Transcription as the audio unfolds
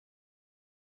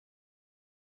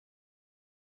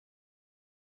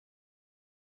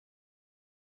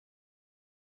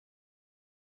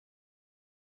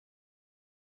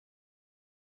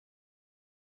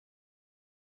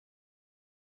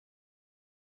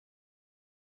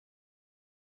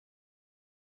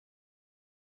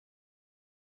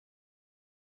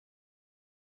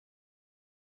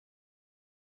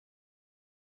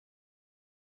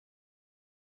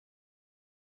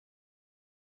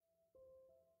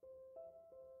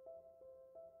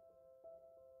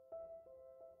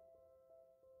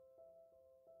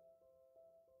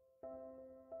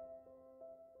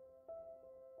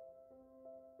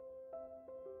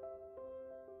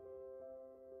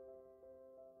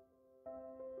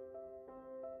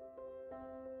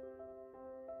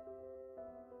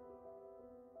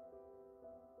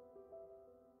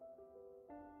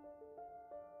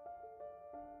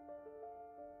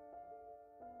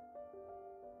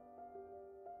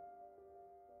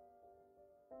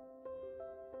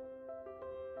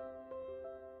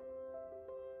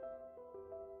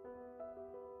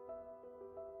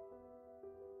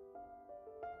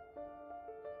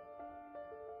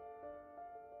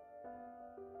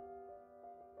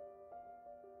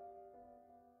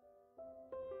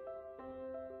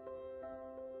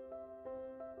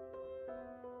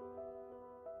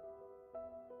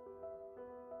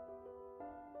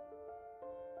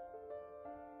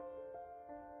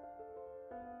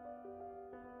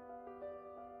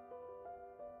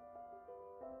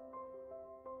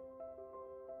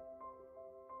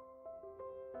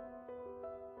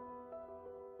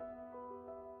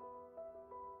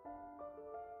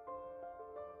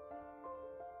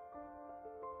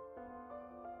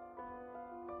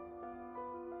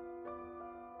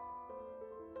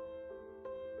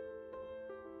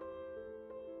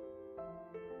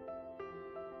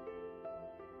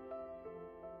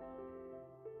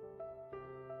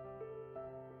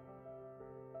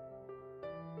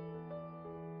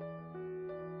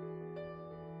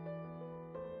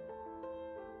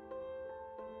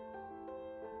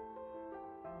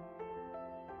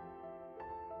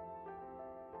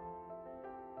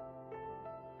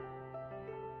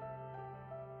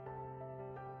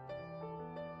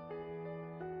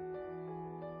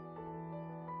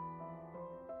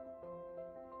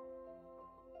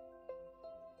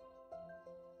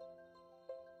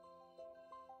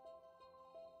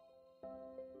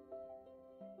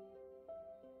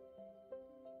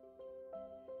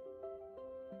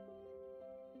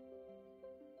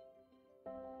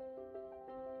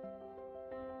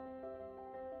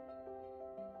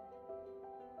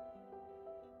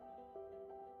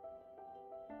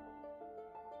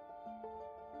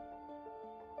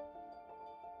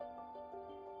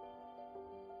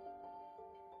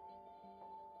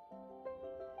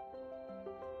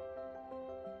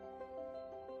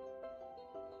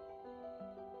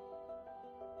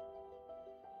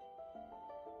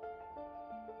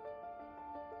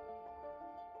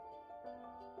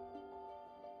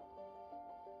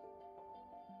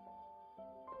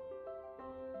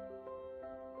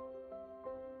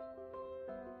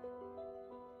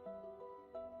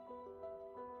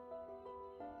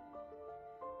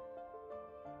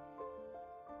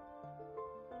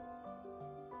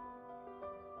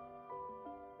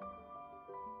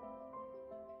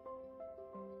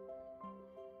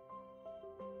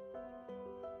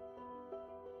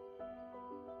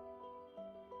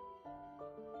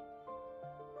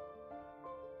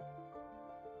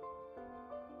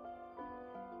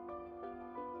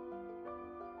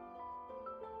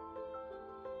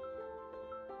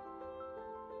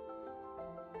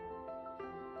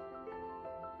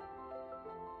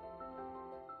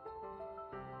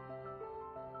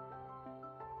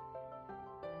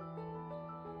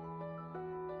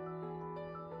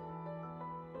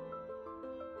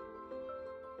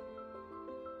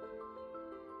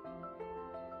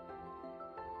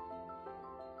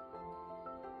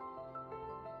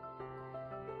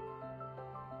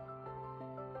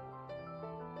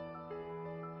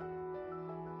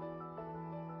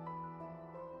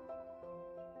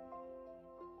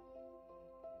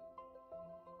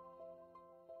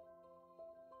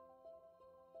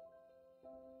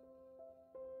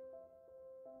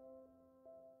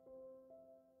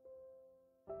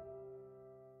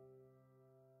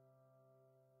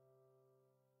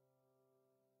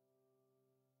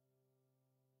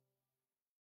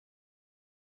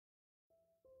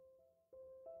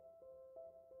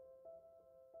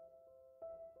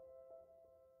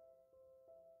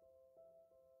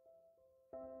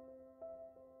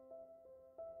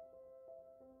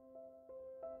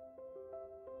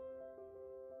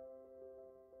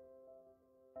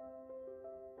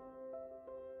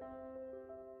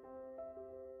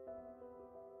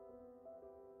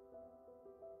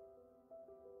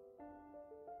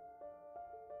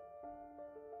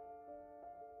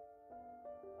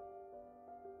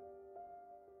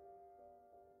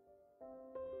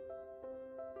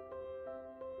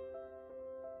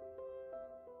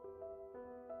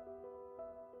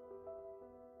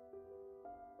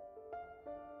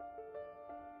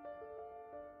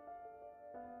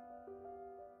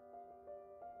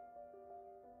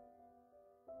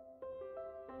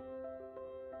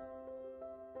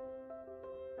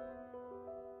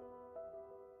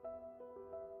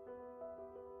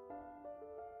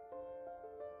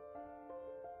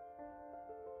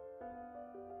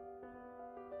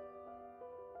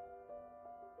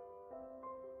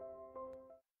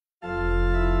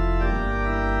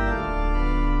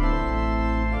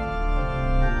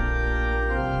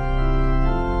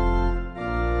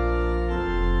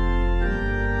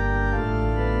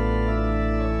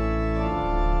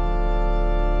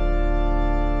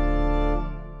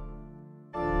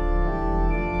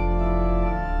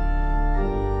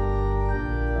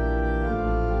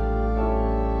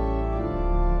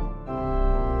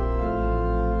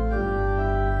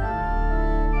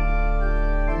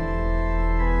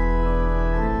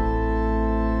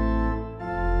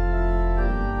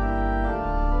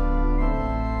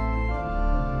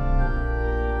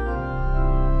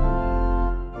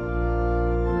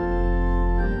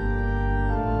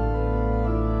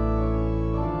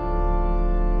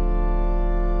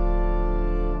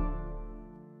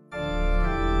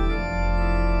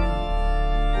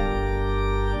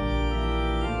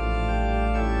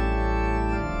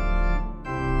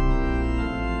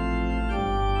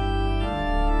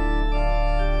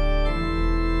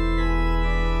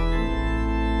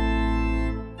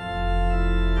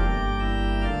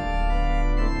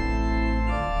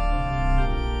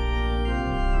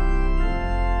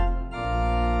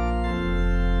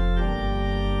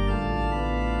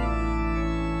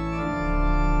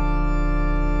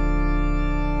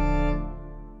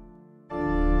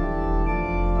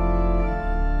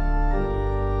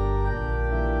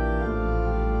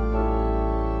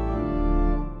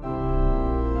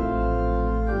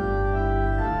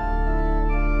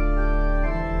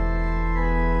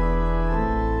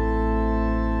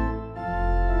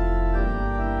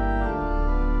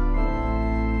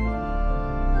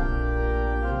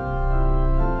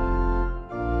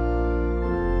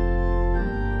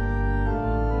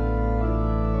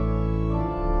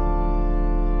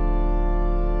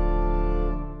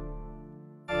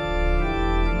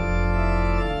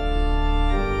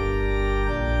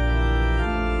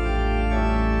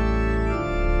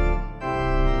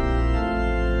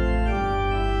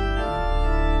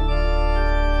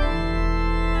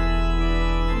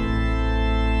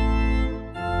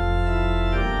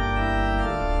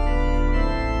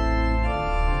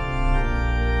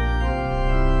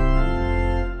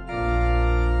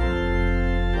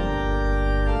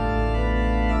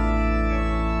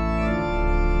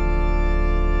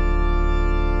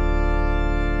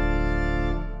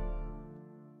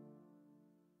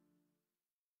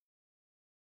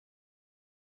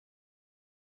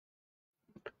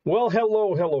Well,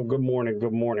 hello, good morning,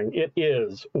 good morning. It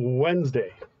is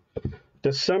Wednesday,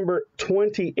 December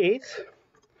 28th,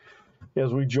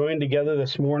 as we join together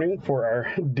this morning for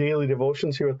our daily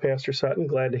devotions here with Pastor Sutton.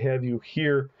 Glad to have you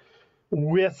here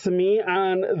with me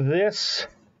on this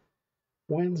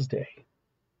Wednesday.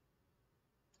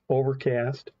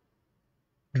 Overcast,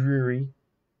 dreary.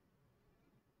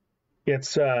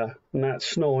 It's not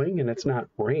snowing and it's not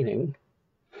raining.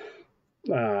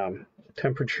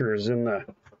 Temperatures in the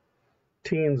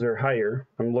teens or higher.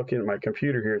 I'm looking at my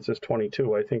computer here. It says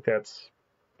 22. I think that's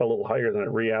a little higher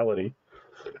than reality.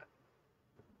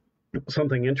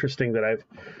 Something interesting that I've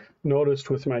noticed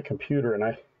with my computer,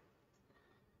 and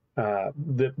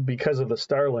that because of the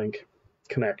Starlink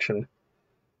connection,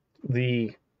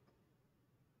 it's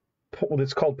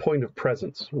called point of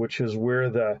presence, which is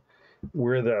where the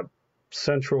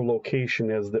central location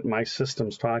is that my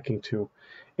system's talking to.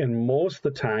 And most of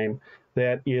the time,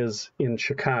 that is in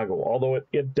Chicago, although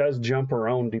it does jump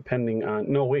around depending on,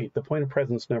 no, wait, the point of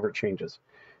presence never changes.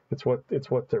 It's what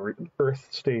the Earth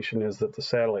station is that the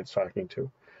satellite's talking to.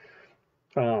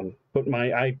 But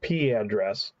my IP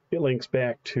address, it links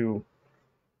back to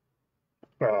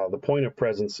the point of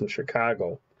presence in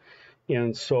Chicago.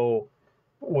 And so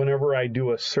whenever I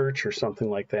do a search or something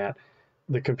like that,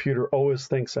 the computer always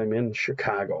thinks I'm in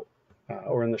Chicago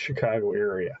or in the Chicago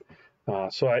area.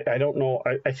 So I don't know.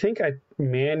 I think I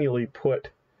manually put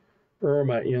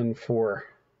Irma in for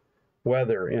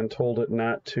weather and told it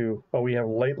not to. Oh, we have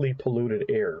lightly polluted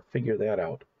air. Figure that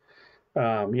out.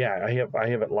 Yeah, I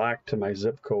have it locked to my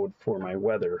zip code for my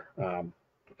weather. That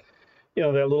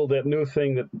new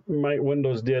thing that my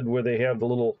Windows did where they have the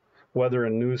little weather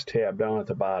and news tab down at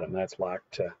the bottom. That's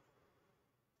locked to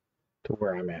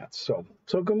where I'm at. So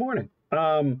good morning.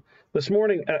 This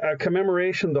morning, a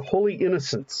commemoration, the Holy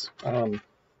Innocents.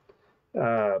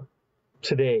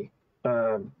 Today,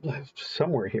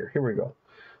 somewhere here. Here we go.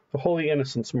 The Holy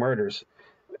Innocents, Martyrs.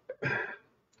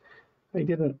 I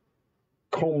didn't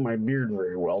comb my beard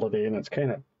very well today, and I've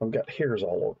got hairs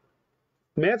all over.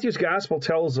 Matthew's Gospel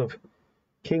tells of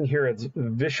King Herod's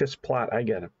vicious plot. I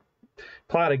get it.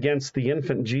 Plot against the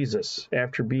infant Jesus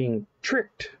after being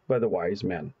tricked by the wise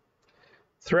men,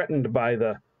 threatened by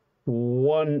the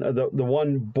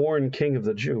one born king of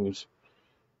the Jews.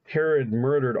 Herod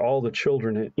murdered all the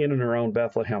children in and around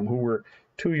Bethlehem who were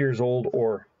 2 years old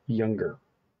or younger.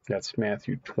 That's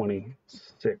Matthew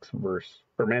 26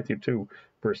 Matthew 2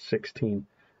 verse 16.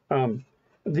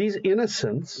 These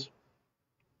innocents,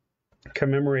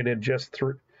 commemorated just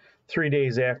 3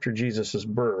 days after Jesus'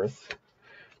 birth,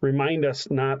 remind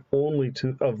us not only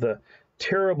of the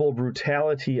terrible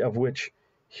brutality of which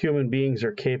human beings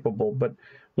are capable, but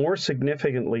more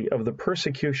significantly of the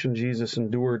persecution Jesus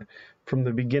endured from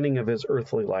the beginning of his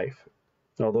earthly life.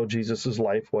 Although Jesus'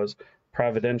 life was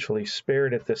providentially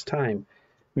spared at this time,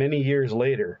 many years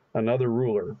later, another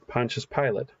ruler, Pontius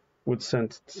Pilate, would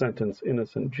sentence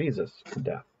innocent Jesus to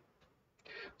death.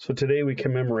 So today we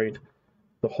commemorate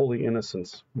the Holy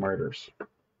Innocents, Martyrs.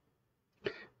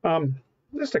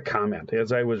 Just a comment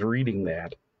as I was reading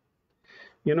that.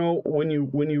 When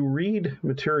you read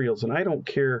materials, and I don't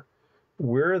care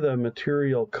where the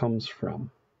material comes from,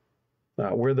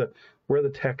 where the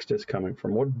text is coming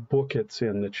from, what book it's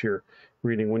in that you're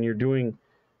reading, when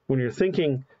you're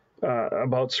thinking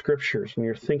about scriptures, and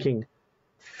you're thinking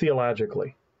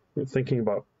theologically, you're thinking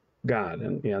about God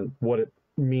and what it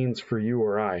means for you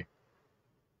or I.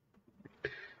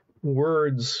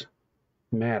 Words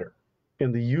matter,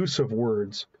 and the use of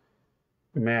words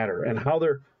matter, and how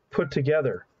they're put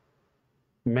together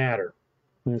matter.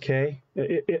 Okay?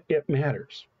 It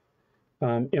matters.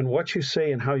 And what you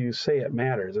say and how you say it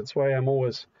matters. That's why I'm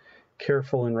always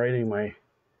careful in writing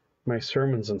my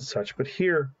sermons and such. But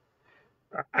here,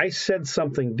 I said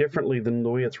something differently than the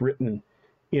way it's written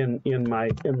in my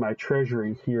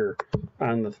treasury here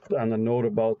on the note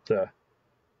about the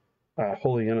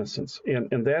Holy Innocents,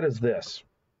 and that is this.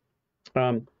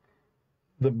 The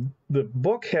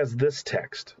book has this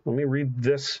text. Let me read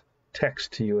this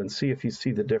text to you and see if you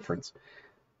see the difference.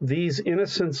 These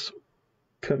innocents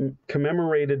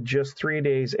commemorated just 3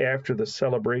 days after the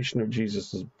celebration of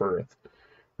Jesus' birth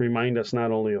remind us not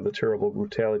only of the terrible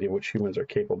brutality of which humans are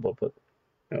capable, but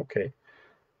okay.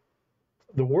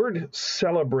 The word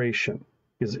celebration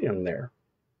is in there.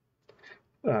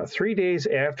 3 days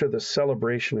after the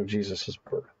celebration of Jesus'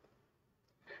 birth.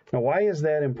 Now, why is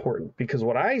that important? Because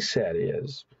what I said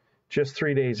is just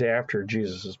 3 days after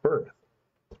Jesus' birth,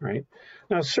 right?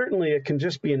 Now, certainly it can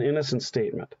just be an innocent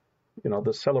statement,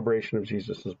 the celebration of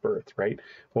Jesus' birth, right?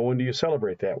 Well, when do you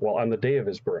celebrate that? Well, on the day of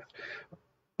his birth.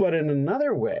 But in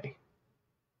another way,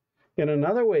 In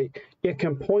another way, it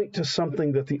can point to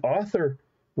something that the author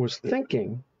was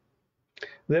thinking,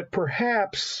 that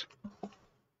perhaps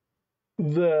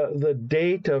the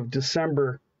date of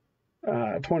December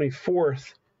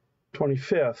 24th,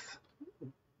 25th,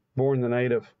 born the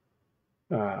night of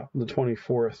the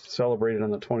 24th, celebrated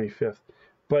on the 25th,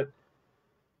 but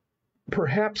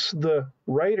perhaps the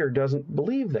writer doesn't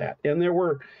believe that. And there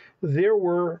were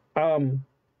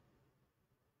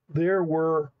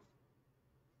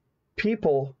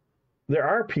people, there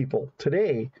are people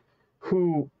today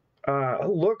who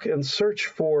look and search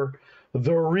for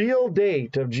the real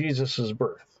date of Jesus's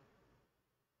birth.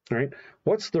 Right?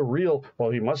 What's the real? Well,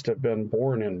 he must have been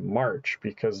born in March,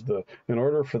 because in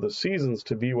order for the seasons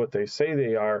to be what they say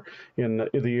they are in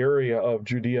the area of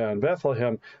Judea and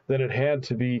Bethlehem, then it had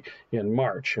to be in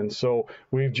March. And so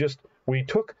we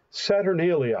took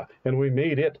Saturnalia and we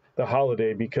made it the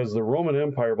holiday because the Roman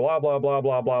Empire, blah, blah, blah,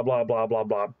 blah, blah, blah, blah, blah,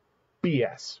 blah,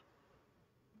 BS.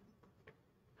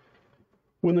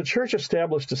 When the church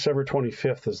established December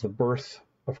 25th as the birth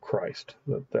of Christ,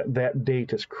 that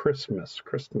date is Christmas,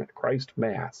 Christ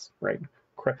Mass, right?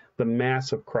 The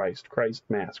Mass of Christ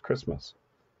Mass, Christmas.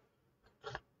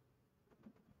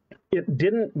 It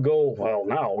didn't go, well,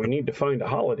 now we need to find a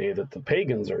holiday that the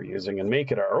pagans are using and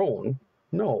make it our own.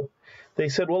 No. They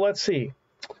said, well, let's see.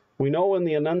 We know when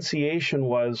the Annunciation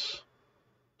was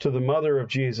to the mother of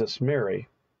Jesus, Mary.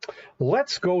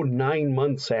 Let's go 9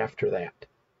 months after that.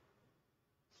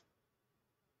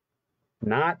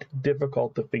 Not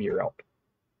difficult to figure out.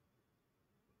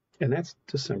 And that's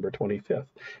December 25th.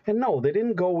 And no, they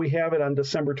didn't go, we have it on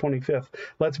December 25th.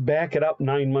 Let's back it up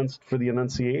 9 months for the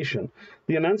Annunciation.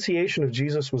 The Annunciation of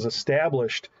Jesus was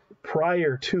established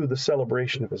prior to the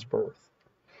celebration of his birth.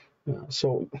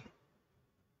 So,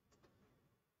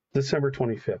 December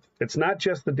 25th. It's not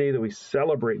just the day that we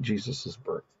celebrate Jesus'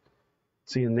 birth.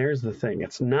 See, and there's the thing.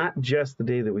 It's not just the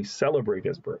day that we celebrate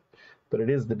his birth, but it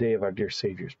is the day of our dear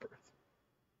Savior's birth.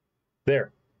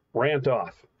 There, rant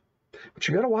off. But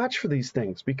you got to watch for these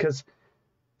things, because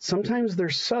sometimes they're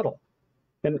subtle.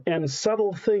 And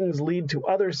subtle things lead to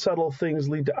other subtle things,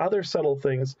 lead to other subtle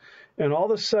things. And all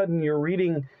of a sudden you're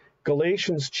reading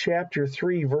Galatians chapter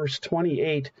 3, verse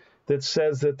 28, that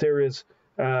says that there is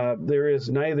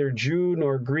neither Jew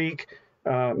nor Greek,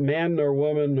 man nor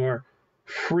woman, nor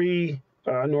free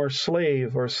nor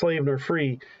slave, or slave nor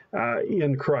free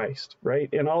in Christ, right?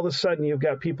 And all of a sudden you've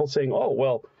got people saying, oh,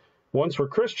 well, once we're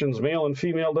Christians, male and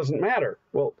female doesn't matter.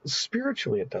 Well,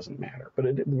 spiritually it doesn't matter, but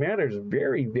it matters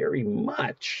very, very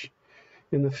much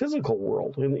in the physical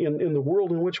world, in the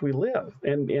world in which we live.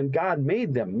 And God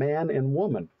made them man and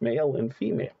woman, male and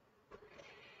female.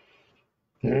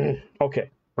 Okay,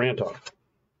 rant off.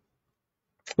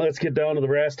 Let's get down to the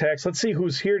brass tacks. Let's see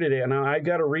who's here today. Now, I've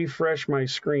got to refresh my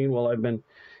screen while I've been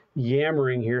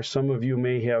yammering here. Some of you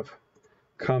may have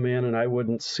come in and I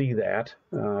wouldn't see that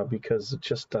because it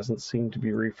just doesn't seem to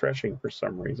be refreshing for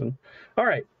some reason. All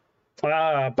right.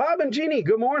 Bob and Jeannie,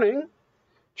 good morning.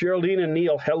 Geraldine and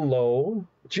Neil, hello.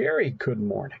 Jerry, good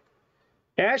morning.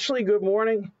 Ashley, good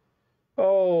morning.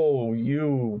 Oh,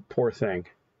 you poor thing.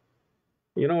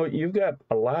 You know, you've got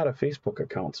a lot of Facebook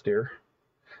accounts, dear.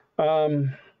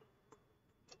 Then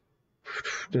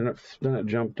it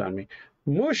jumped on me.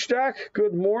 Mushtaq,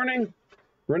 good morning.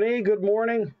 Renee, good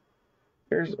morning.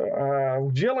 There's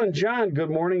Jill and John, good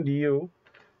morning to you.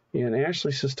 And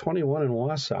Ashley says 21 in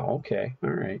Wausau. Okay, all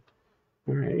right.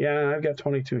 All right, yeah, I've got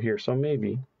 22 here, so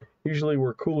maybe. Usually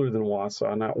we're cooler than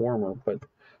Wausau, not warmer, but,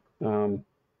 and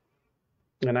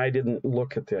I didn't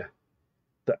look at the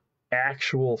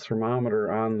actual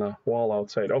thermometer on the wall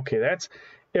outside. Okay, that's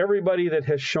everybody that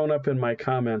has shown up in my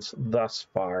comments thus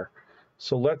far.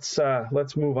 So let's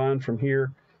move on from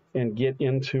here and get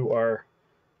into our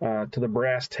to the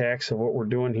brass tacks of what we're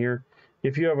doing here.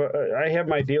 If you have I have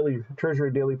my daily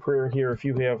Treasury Daily Prayer here. If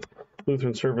you have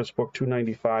Lutheran Service Book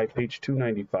 295, page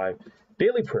 295,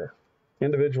 Daily Prayer,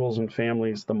 individuals and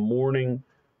families, the morning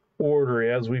order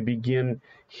as we begin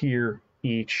here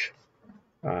each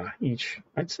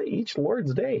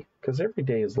Lord's Day, because every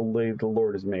day is the day the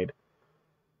Lord has made.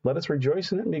 Let us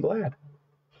rejoice in it and be glad.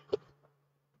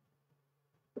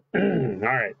 All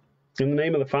right. In the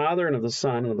name of the Father, and of the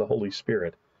Son, and of the Holy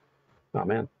Spirit.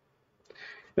 Amen.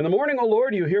 In the morning, O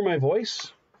Lord, you hear my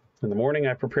voice. In the morning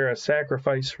I prepare a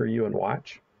sacrifice for you and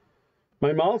watch.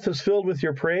 My mouth is filled with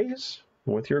your praise,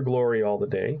 and with your glory all the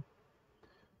day.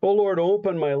 O Lord,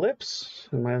 open my lips,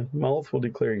 and my mouth will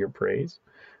declare your praise.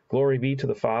 Glory be to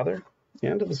the Father,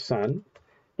 and to the Son,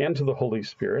 and to the Holy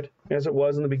Spirit, as it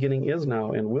was in the beginning, is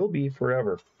now, and will be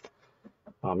forever.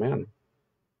 Amen.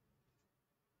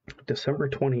 December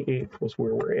 28th was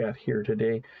where we're at here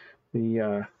today.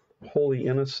 the Holy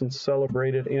Innocents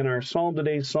celebrated. And our psalm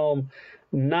today, Psalm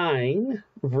 9,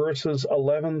 verses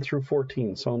 11 through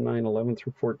 14. Psalm 9, 11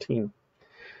 through 14.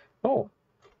 Oh,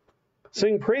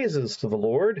 sing praises to the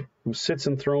Lord who sits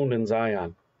enthroned in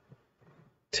Zion.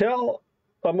 Tell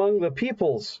among the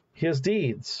peoples his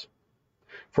deeds.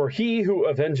 For he who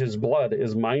avenges blood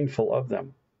is mindful of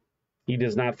them. He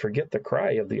does not forget the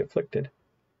cry of the afflicted.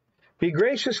 Be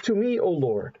gracious to me, O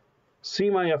Lord. See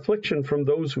my affliction from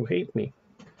those who hate me.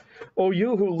 O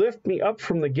you who lift me up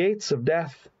from the gates of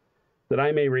death, that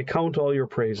I may recount all your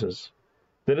praises,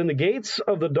 that in the gates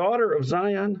of the daughter of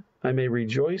Zion I may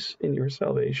rejoice in your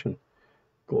salvation.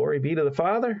 Glory be to the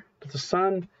Father, to the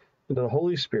Son, and to the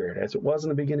Holy Spirit, as it was in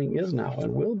the beginning, is now,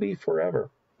 and will be forever.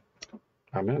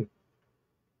 Amen.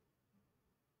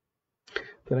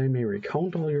 That I may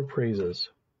recount all your praises,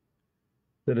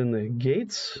 that in the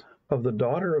gates of the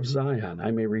daughter of Zion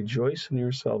I may rejoice in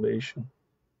your salvation.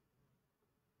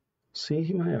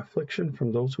 See my affliction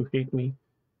from those who hate me,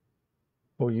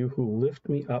 O you who lift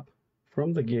me up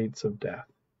from the gates of death.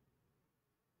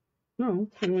 No,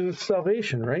 I mean, it's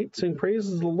salvation, right? Sing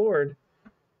praises to the Lord.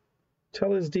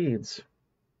 Tell his deeds.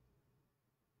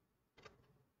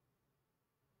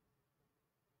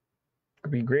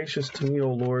 Be gracious to me,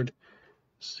 O Lord.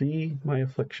 See my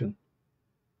affliction.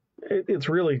 It's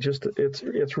really just,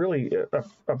 it's really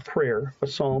a prayer, a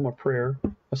psalm, a prayer,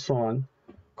 a song,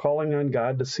 calling on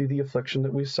God to see the affliction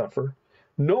that we suffer,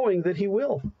 knowing that he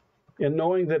will, and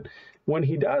knowing that when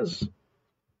he does,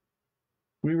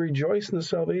 we rejoice in the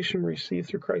salvation we receive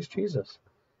through Christ Jesus.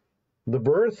 The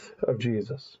birth of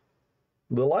Jesus,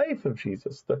 the life of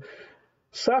Jesus, the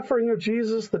suffering of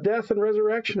Jesus, the death and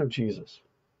resurrection of Jesus.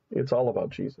 It's all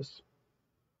about Jesus.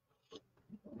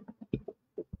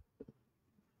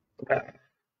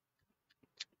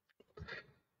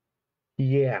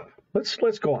 Yeah,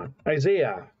 let's go on.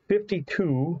 Isaiah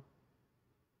 52,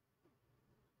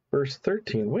 verse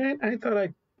 13. Wait, I thought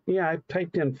I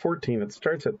typed in 14. It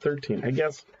starts at 13. I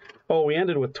guess, we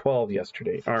ended with 12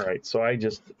 yesterday. All right, so I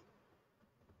just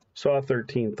saw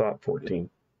 13, thought 14.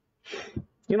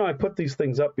 I put these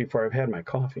things up before I've had my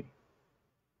coffee.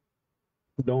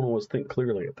 Don't always think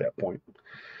clearly at that point.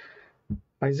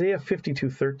 Isaiah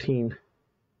 52:13,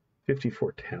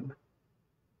 54:10.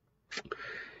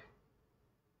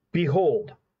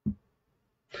 Behold,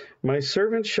 my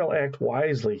servant shall act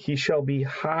wisely. He shall be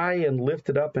high and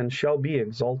lifted up and shall be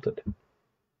exalted.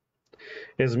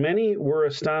 As many were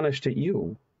astonished at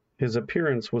you, his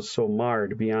appearance was so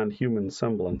marred beyond human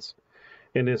semblance,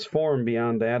 and his form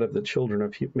beyond that of the children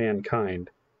of mankind.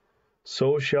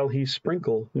 So shall he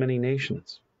sprinkle many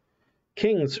nations.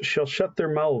 Kings shall shut their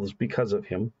mouths because of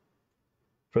him.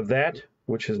 For that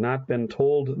which has not been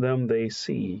told them they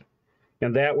see,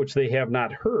 and that which they have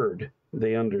not heard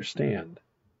they understand.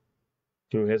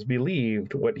 Who has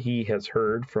believed what he has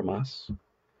heard from us?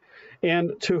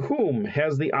 And to whom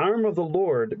has the arm of the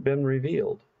Lord been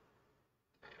revealed?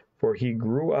 For he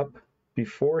grew up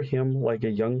before him like a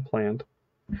young plant,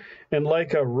 and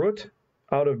like a root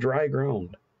out of dry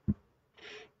ground.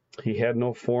 He had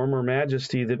no form or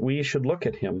majesty that we should look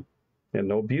at him, and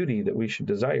no beauty that we should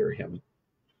desire him.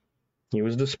 He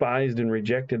was despised and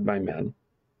rejected by men,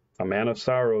 a man of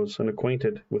sorrows and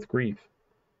acquainted with grief.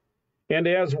 And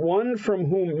as one from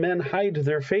whom men hide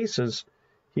their faces,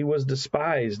 he was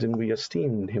despised, and we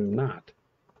esteemed him not.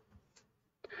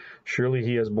 Surely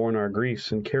he has borne our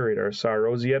griefs and carried our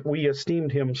sorrows, yet we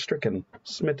esteemed him stricken,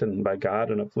 smitten by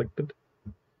God, and afflicted.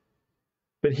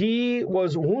 But he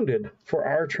was wounded for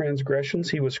our transgressions,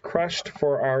 he was crushed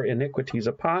for our iniquities.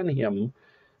 Upon him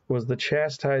was the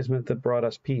chastisement that brought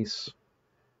us peace,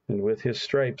 and with his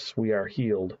stripes we are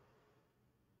healed.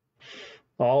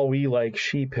 All we like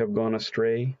sheep have gone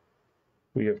astray.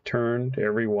 We have turned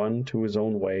every one to his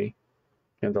own way,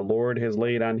 and the Lord has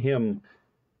laid on him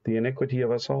the iniquity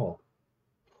of us all.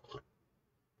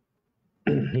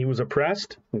 He was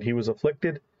oppressed and he was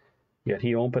afflicted, yet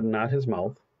he opened not his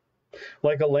mouth.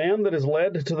 Like a lamb that is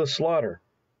led to the slaughter,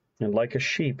 and like a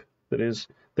sheep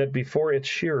that before its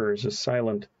shearers is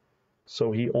silent,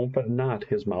 so he opened not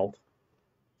his mouth.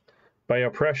 By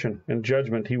oppression and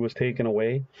judgment he was taken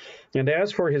away. And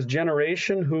as for his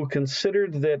generation, who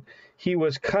considered that he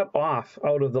was cut off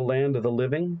out of the land of the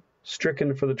living,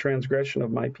 stricken for the transgression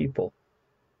of my people.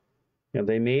 And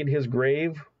they made his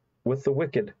grave with the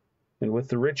wicked, and with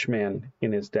the rich man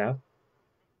in his death,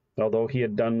 although he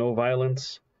had done no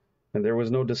violence, and there was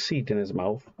no deceit in his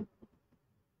mouth.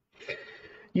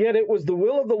 Yet it was the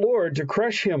will of the Lord to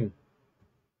crush him.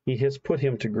 He has put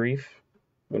him to grief.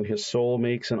 When his soul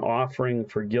makes an offering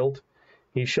for guilt,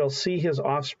 he shall see his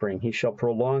offspring. He shall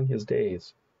prolong his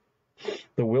days.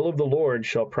 The will of the Lord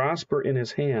shall prosper in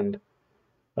his hand.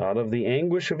 Out of the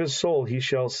anguish of his soul he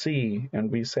shall see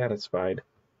and be satisfied.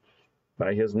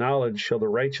 By his knowledge shall the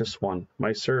righteous one,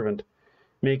 my servant,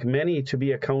 make many to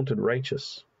be accounted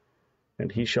righteous,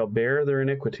 and he shall bear their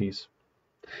iniquities.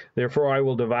 Therefore I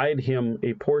will divide him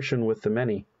a portion with the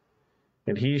many,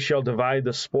 and he shall divide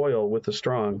the spoil with the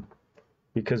strong,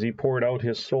 because he poured out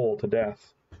his soul to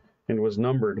death, and was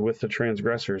numbered with the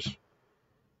transgressors.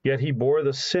 Yet he bore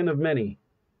the sin of many,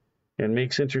 and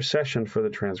makes intercession for the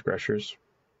transgressors.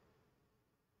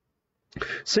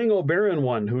 Sing, O barren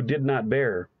one who did not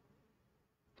bear.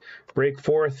 Break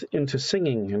forth into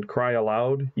singing, and cry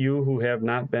aloud, you who have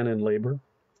not been in labor.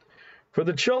 For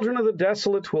the children of the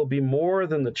desolate will be more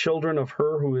than the children of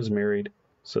her who is married,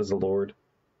 says the Lord.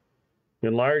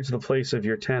 Enlarge the place of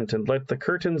your tent, and let the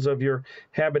curtains of your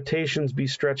habitations be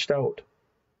stretched out.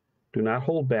 Do not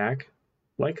hold back.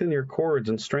 Lengthen your cords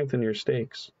and strengthen your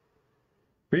stakes.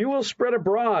 For you will spread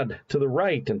abroad to the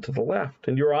right and to the left,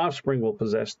 and your offspring will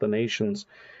possess the nations,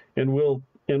 and will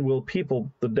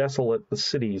people the desolate the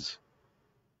cities.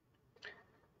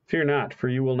 Fear not, for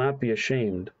you will not be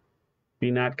ashamed.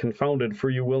 Be not confounded, for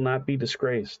you will not be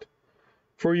disgraced.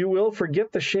 For you will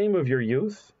forget the shame of your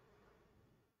youth,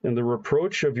 and the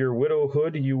reproach of your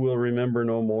widowhood you will remember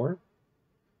no more.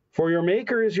 For your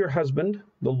Maker is your husband,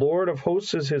 the Lord of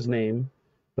hosts is his name,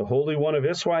 the Holy One of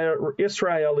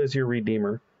Israel is your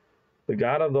Redeemer, the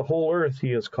God of the whole earth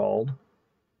he is called.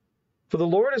 For the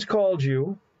Lord has called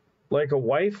you, like a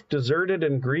wife deserted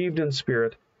and grieved in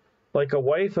spirit, like a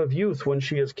wife of youth when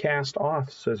she is cast off,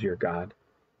 says your God.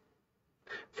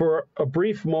 For a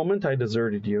brief moment I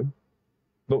deserted you,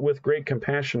 but with great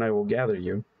compassion I will gather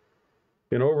you.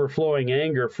 In overflowing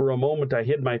anger, for a moment I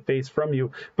hid my face from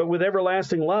you, but with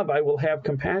everlasting love I will have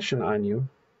compassion on you,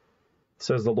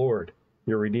 says the Lord,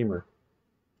 your Redeemer.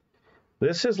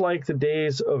 This is like the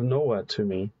days of Noah to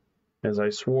me, as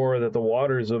I swore that the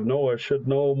waters of Noah should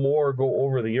no more go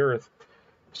over the earth.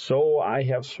 So I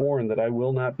have sworn that I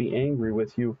will not be angry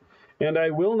with you, and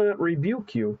I will not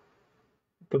rebuke you.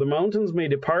 For the mountains may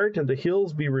depart and the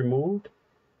hills be removed,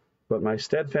 but my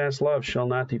steadfast love shall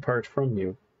not depart from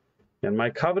you, and my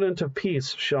covenant of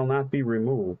peace shall not be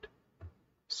removed,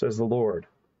 says the Lord,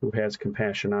 who has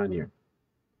compassion on you.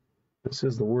 This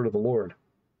is the word of the Lord.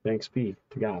 Thanks be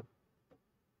to God.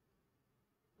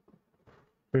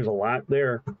 There's a lot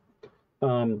there.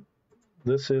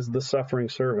 This is the suffering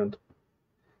servant.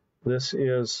 This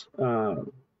is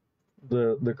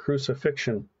the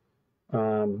crucifixion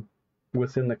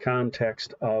within the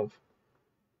context of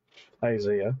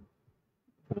Isaiah.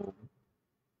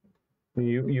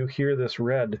 You hear this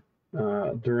read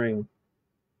during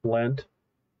Lent,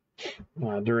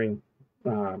 during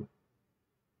the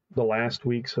last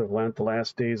weeks of Lent, the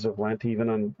last days of Lent,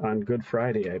 even on Good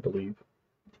Friday, I believe.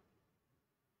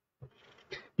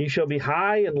 He shall be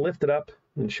high and lifted up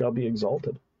and shall be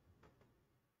exalted.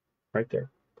 Right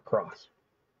there, the cross.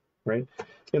 Right?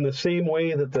 In the same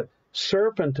way that the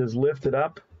serpent is lifted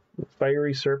up, the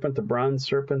fiery serpent, the bronze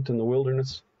serpent in the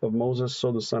wilderness of Moses,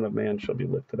 so the Son of Man shall be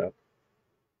lifted up.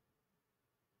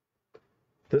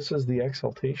 This is the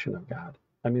exaltation of God.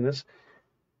 I mean,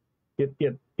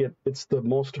 it's the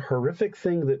most horrific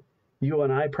thing that you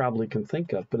and I probably can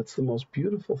think of, but it's the most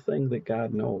beautiful thing that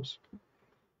God knows.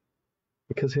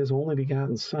 Because his only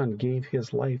begotten Son gave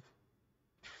his life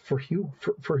for you,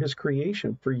 for his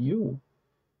creation, for you,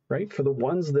 right? For the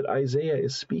ones that Isaiah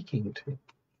is speaking to.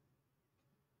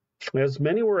 As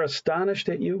many were astonished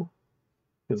at you,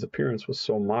 his appearance was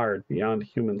so marred beyond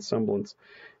human semblance,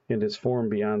 and his form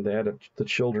beyond that of the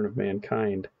children of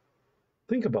mankind.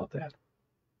 Think about that.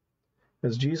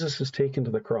 As Jesus is taken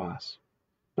to the cross.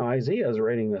 Now, Isaiah is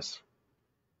writing this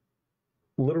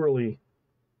literally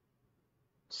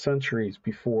centuries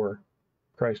before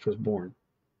Christ was born.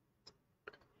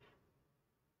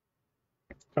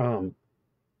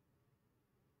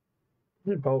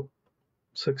 About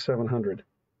 600-700.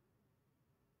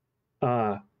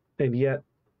 And yet,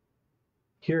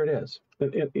 here it is.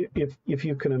 If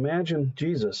you can imagine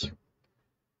Jesus,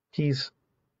 he's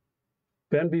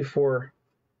been before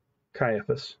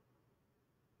Caiaphas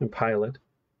and Pilate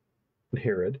and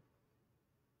Herod.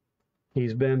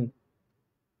 He's been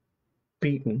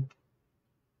beaten.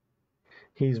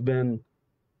 He's been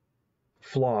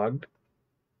flogged.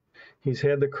 He's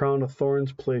had the crown of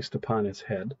thorns placed upon his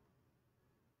head.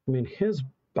 I mean, his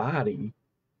body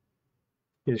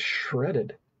is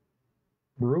shredded,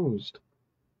 bruised,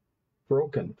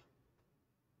 broken,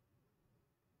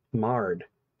 marred.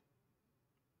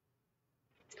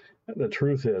 The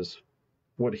truth is,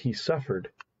 what he suffered,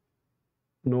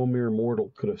 no mere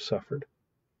mortal could have suffered.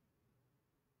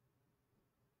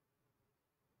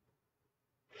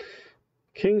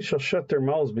 Kings shall shut their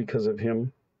mouths because of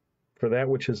him, for that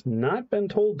which has not been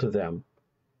told to them,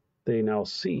 they now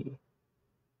see.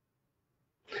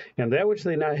 And that which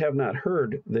they have not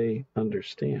heard, they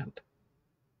understand.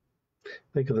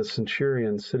 Think of the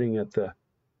centurion sitting at the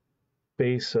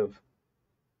base of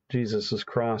Jesus'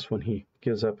 cross when he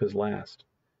gives up his last.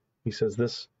 He says,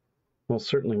 this most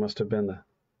certainly must have been the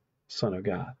Son of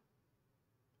God.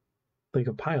 Think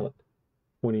of Pilate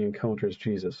when he encounters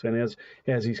Jesus. And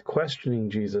as he's questioning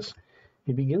Jesus,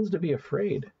 he begins to be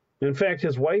afraid. In fact,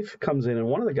 his wife comes in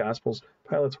one of the Gospels,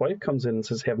 Pilate's wife comes in and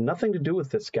says, have nothing to do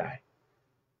with this guy.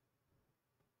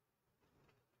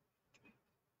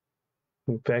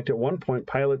 In fact, at one point,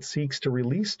 Pilate seeks to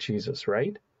release Jesus,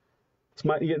 right?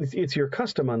 It's your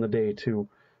custom on the day to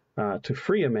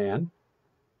free a man.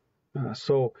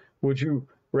 So would you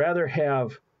rather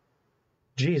have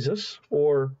Jesus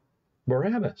or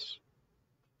Barabbas?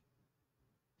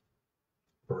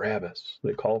 Barabbas.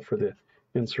 They call for the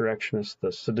insurrectionist, the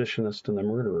seditionist, and the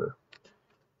murderer,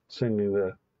 sending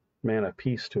the man of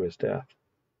peace to his death.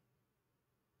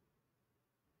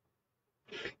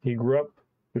 He grew up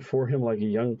before him like a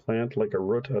young plant, like a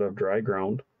root out of dry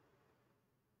ground.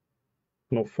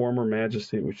 No form or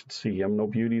majesty that we should see him, no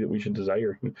beauty that we should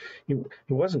desire him. He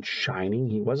wasn't shining.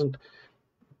 He wasn't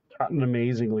an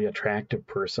amazingly attractive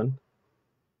person.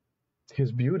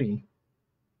 His beauty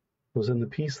was in the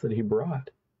peace that he brought,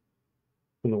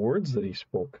 in the words that he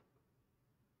spoke.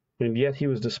 And yet he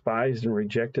was despised and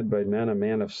rejected by men, a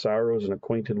man of sorrows and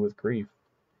acquainted with grief.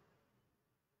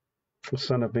 The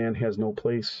Son of Man has no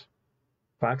place.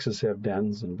 Foxes have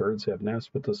dens and birds have nests,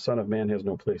 but the Son of Man has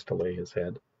no place to lay his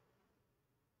head.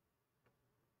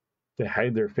 They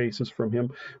hide their faces from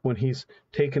him. When he's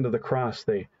taken to the cross,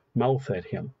 they mouth at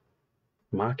him,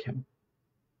 mock him.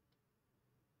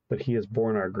 But he has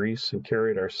borne our griefs and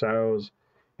carried our sorrows,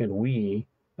 and we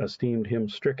esteemed him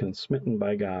stricken, smitten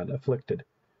by God, afflicted.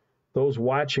 Those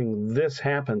watching this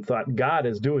happen thought, God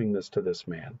is doing this to this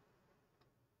man.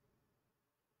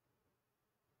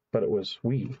 But it was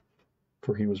we,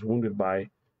 for he was wounded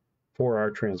for our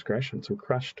transgressions and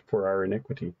crushed for our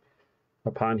iniquity.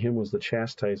 Upon him was the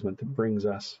chastisement that brings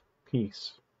us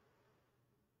peace.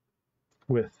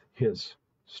 With his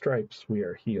stripes we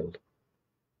are healed.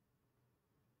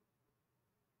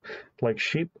 Like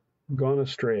sheep gone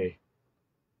astray,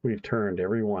 we've turned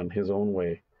every one his own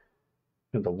way,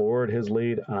 and the Lord has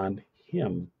laid on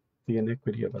him the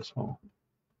iniquity of us all.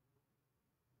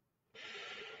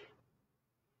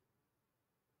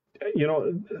 You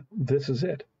know, this is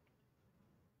it.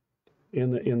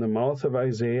 In the mouth of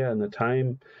Isaiah, in the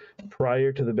time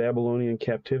prior to the Babylonian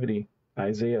captivity,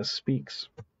 Isaiah speaks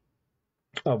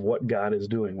of what God is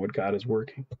doing, what God is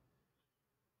working.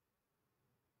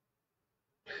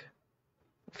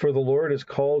 For the Lord has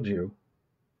called you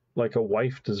like a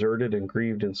wife deserted and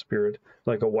grieved in spirit,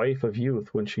 like a wife of youth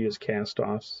when she is cast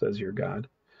off, says your God.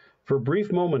 For a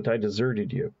brief moment I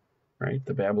deserted you, right?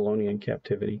 The Babylonian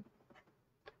captivity.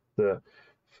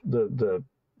 The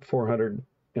 400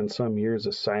 and some years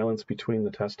of silence between the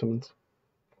testaments,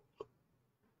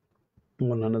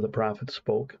 when none of the prophets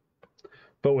spoke.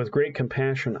 But with great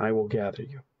compassion I will gather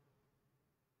you.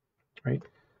 Right?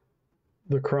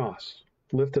 The cross,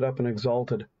 lifted up and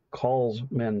exalted, calls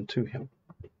men to him.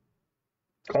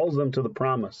 Calls them to the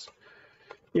promise.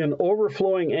 In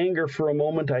overflowing anger for a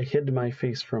moment I hid my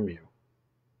face from you.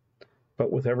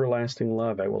 But with everlasting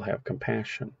love I will have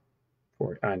compassion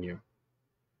on you.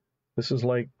 This is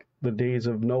like the days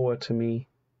of Noah to me.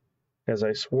 As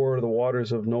I swore the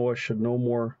waters of Noah should no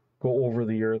more go over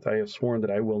the earth, I have sworn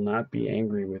that I will not be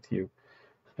angry with you,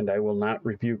 and I will not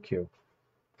rebuke you.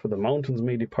 For the mountains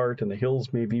may depart and the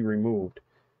hills may be removed,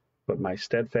 but my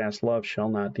steadfast love shall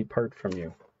not depart from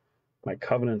you. My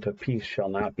covenant of peace shall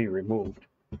not be removed,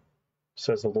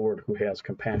 says the Lord who has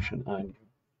compassion on you.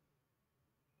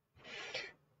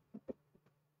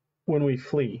 When we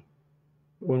flee,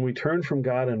 when we turn from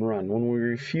God and run, when we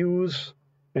refuse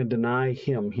and deny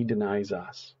him, he denies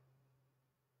us.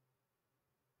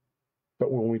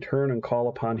 But when we turn and call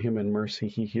upon him in mercy,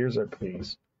 he hears our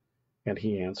pleas and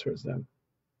he answers them.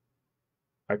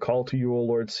 I call to you, O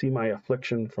Lord, see my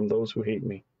affliction from those who hate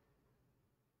me,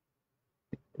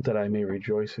 that I may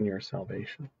rejoice in your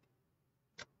salvation.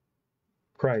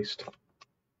 Christ,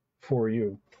 for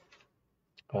you.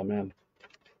 Amen.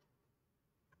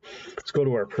 Let's go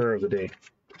to our prayer of the day.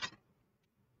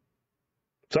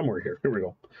 Somewhere here. Here we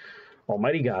go.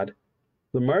 Almighty God,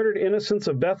 the martyred innocents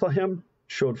of Bethlehem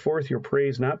showed forth your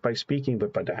praise not by speaking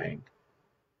but by dying.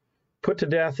 Put to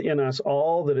death in us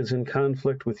all that is in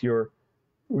conflict with your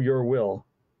will,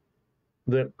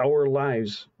 that our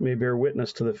lives may bear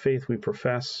witness to the faith we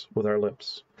profess with our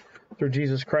lips. Through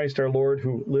Jesus Christ our Lord,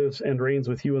 who lives and reigns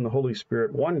with you in the Holy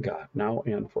Spirit, one God, now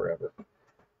and forever.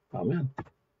 Amen.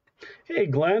 Hey,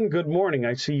 Glenn, good morning.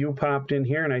 I see you popped in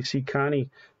here, and I see Connie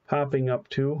popping up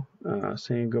too,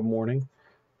 saying good morning.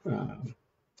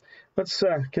 Let's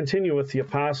continue with the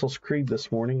Apostles' Creed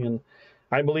this morning. And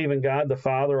I believe in God, the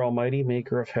Father Almighty,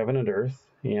 maker of heaven and earth,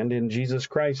 and in Jesus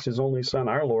Christ, his only Son,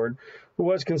 our Lord, who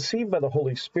was conceived by the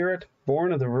Holy Spirit,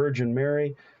 born of the Virgin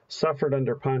Mary, suffered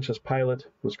under Pontius Pilate,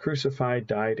 was crucified,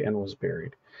 died, and was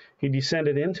buried. He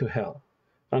descended into hell.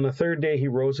 On the third day he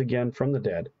rose again from the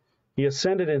dead. He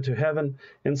ascended into heaven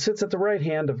and sits at the right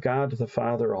hand of God the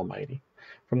Father Almighty.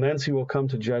 From thence he will come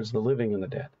to judge the living and the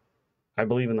dead. I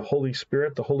believe in the Holy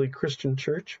Spirit, the holy Christian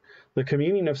Church, the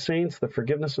communion of saints, the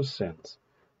forgiveness of sins,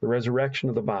 the resurrection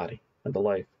of the body, and the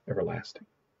life everlasting.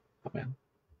 Amen.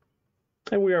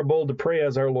 And we are bold to pray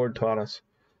as our Lord taught us.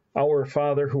 Our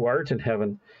Father, who art in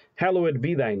heaven, hallowed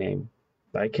be thy name.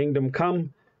 Thy kingdom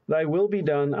come, thy will be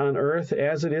done on earth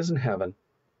as it is in heaven.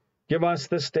 Give us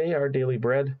this day our daily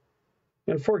bread,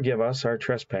 and forgive us our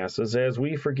trespasses, as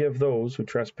we forgive those who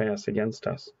trespass against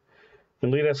us.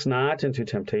 And lead us not into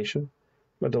temptation,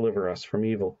 but deliver us from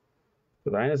evil.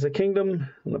 For thine is the kingdom,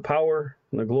 and the power,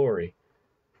 and the glory,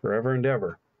 forever and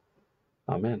ever.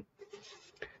 Amen.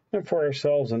 And for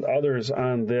ourselves and others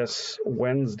on this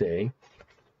Wednesday,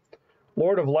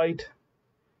 Lord of light,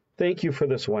 thank you for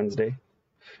this Wednesday.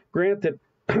 Grant that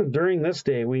during this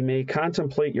day we may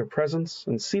contemplate your presence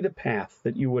and see the path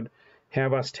that you would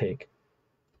have us take.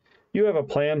 You have a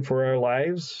plan for our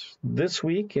lives this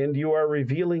week, and you are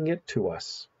revealing it to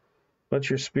us. Let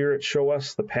your Spirit show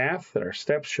us the path that our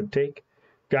steps should take.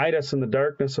 Guide us in the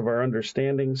darkness of our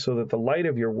understanding, so that the light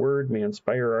of your word may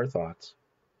inspire our thoughts.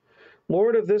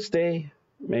 Lord of this day,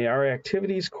 may our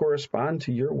activities correspond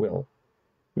to your will.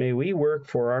 May we work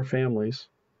for our families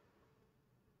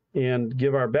and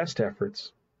give our best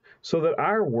efforts, so that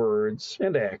our words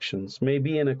and actions may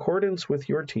be in accordance with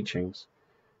your teachings.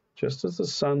 Just as the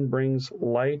sun brings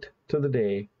light to the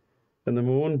day and the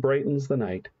moon brightens the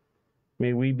night,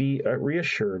 may we be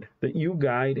reassured that you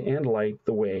guide and light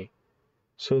the way,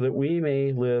 so that we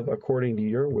may live according to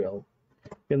your will.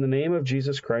 In the name of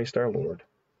Jesus Christ our Lord.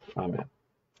 Amen.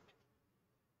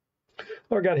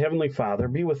 Lord God, Heavenly Father,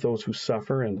 be with those who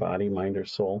suffer in body, mind, or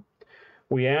soul.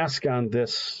 We ask on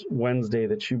this Wednesday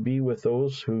that you be with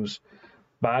those whose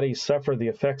bodies suffer the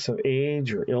effects of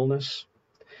age or illness,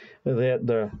 that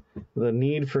the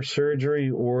need for surgery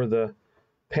or the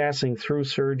passing through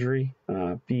surgery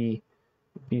be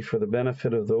for the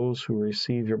benefit of those who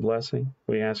receive your blessing.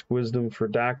 We ask wisdom for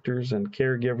doctors and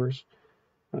caregivers.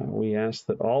 We ask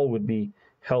that all would be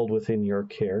held within your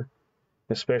care.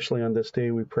 Especially on this day,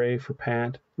 we pray for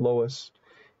Pat, Lois,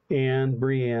 Anne,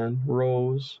 Brianne,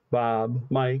 Rose, Bob,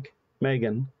 Mike,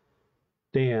 Megan,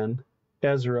 Dan,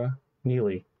 Ezra,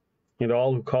 Neely, and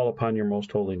all who call upon your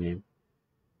most holy name.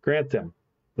 Grant them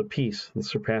the peace that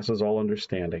surpasses all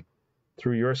understanding,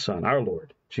 through your Son, our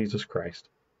Lord, Jesus Christ.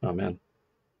 Amen.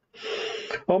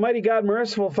 Almighty God,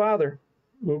 merciful Father,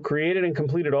 who created and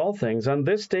completed all things, on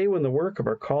this day when the work of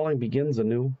our calling begins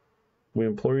anew, we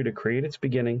implore you to create its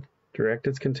beginning, direct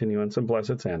its continuance, and bless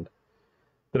its end,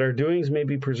 that our doings may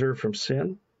be preserved from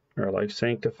sin, our life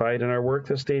sanctified, and our work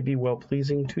this day be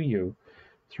well-pleasing to you,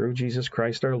 through Jesus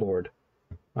Christ our Lord.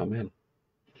 Amen.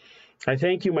 I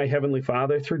thank you, my heavenly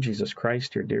Father, through Jesus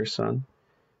Christ, your dear Son,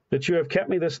 that you have kept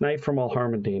me this night from all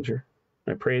harm and danger.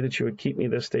 I pray that you would keep me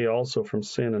this day also from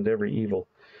sin and every evil,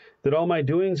 that all my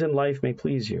doings in life may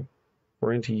please you.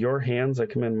 For into your hands I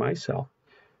commend myself,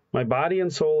 my body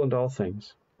and soul, and all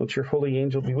things. Let your holy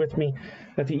angel be with me,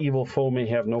 that the evil foe may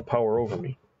have no power over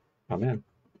me. Amen.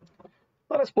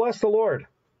 Let us bless the Lord.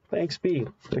 Thanks be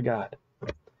to God.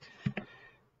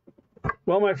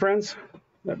 Well, my friends,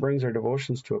 that brings our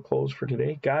devotions to a close for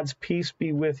today. God's peace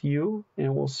be with you,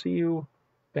 and we'll see you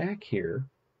back here.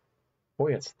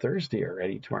 Boy, it's Thursday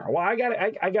already tomorrow. Well,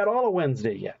 I got all of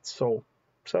Wednesday yet, so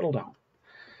settle down.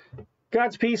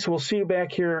 God's peace. We'll see you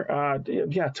back here,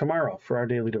 tomorrow for our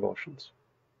daily devotions.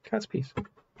 God's peace.